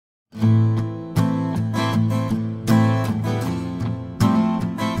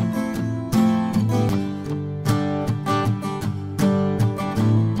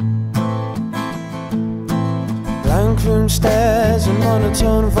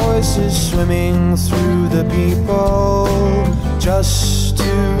monotone voices swimming through the people, just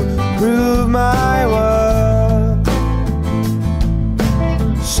to prove my worth.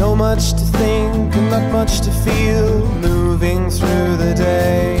 So much to think and not much to feel, moving through the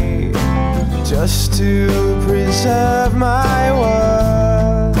day, just to preserve my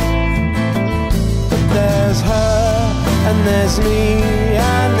worth. But there's her, and there's me,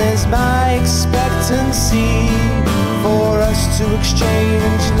 and there's my expectancy for us to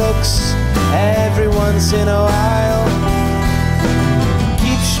exchange looks every once in a while.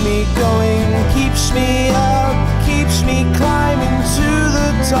 Keeps me going, keeps me up, keeps me climbing to the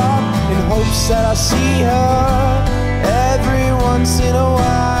top, in hopes that I see her every once in a while.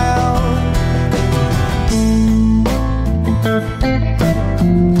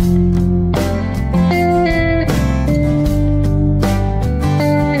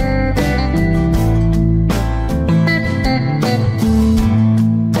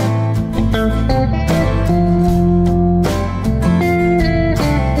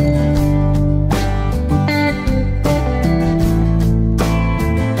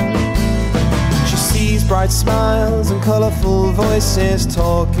 Bright smiles and colourful voices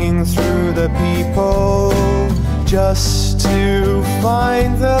talking through the people, just to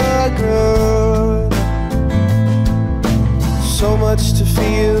find the good. So much to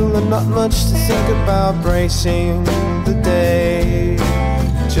feel and not much to think about, bracing the day,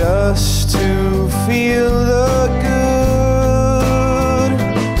 just to feel the good.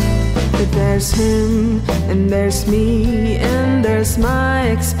 But there's him, and there's me, and there's my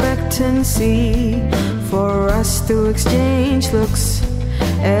expectancy for us to exchange looks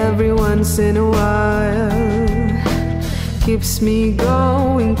every once in a while. Keeps me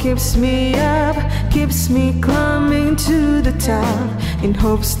going, keeps me up, keeps me climbing to the top, in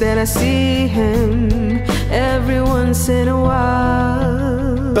hopes that I see him every once in a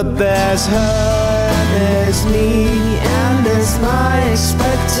while. But there's her, and there's me, and there's my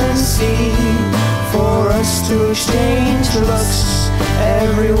expectancy for us to exchange looks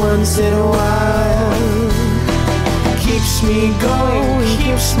every once in a while. Keeps me going,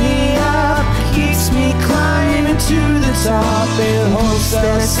 keeps me up, keeps me climbing to the top, in hopes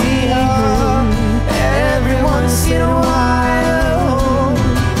that I see her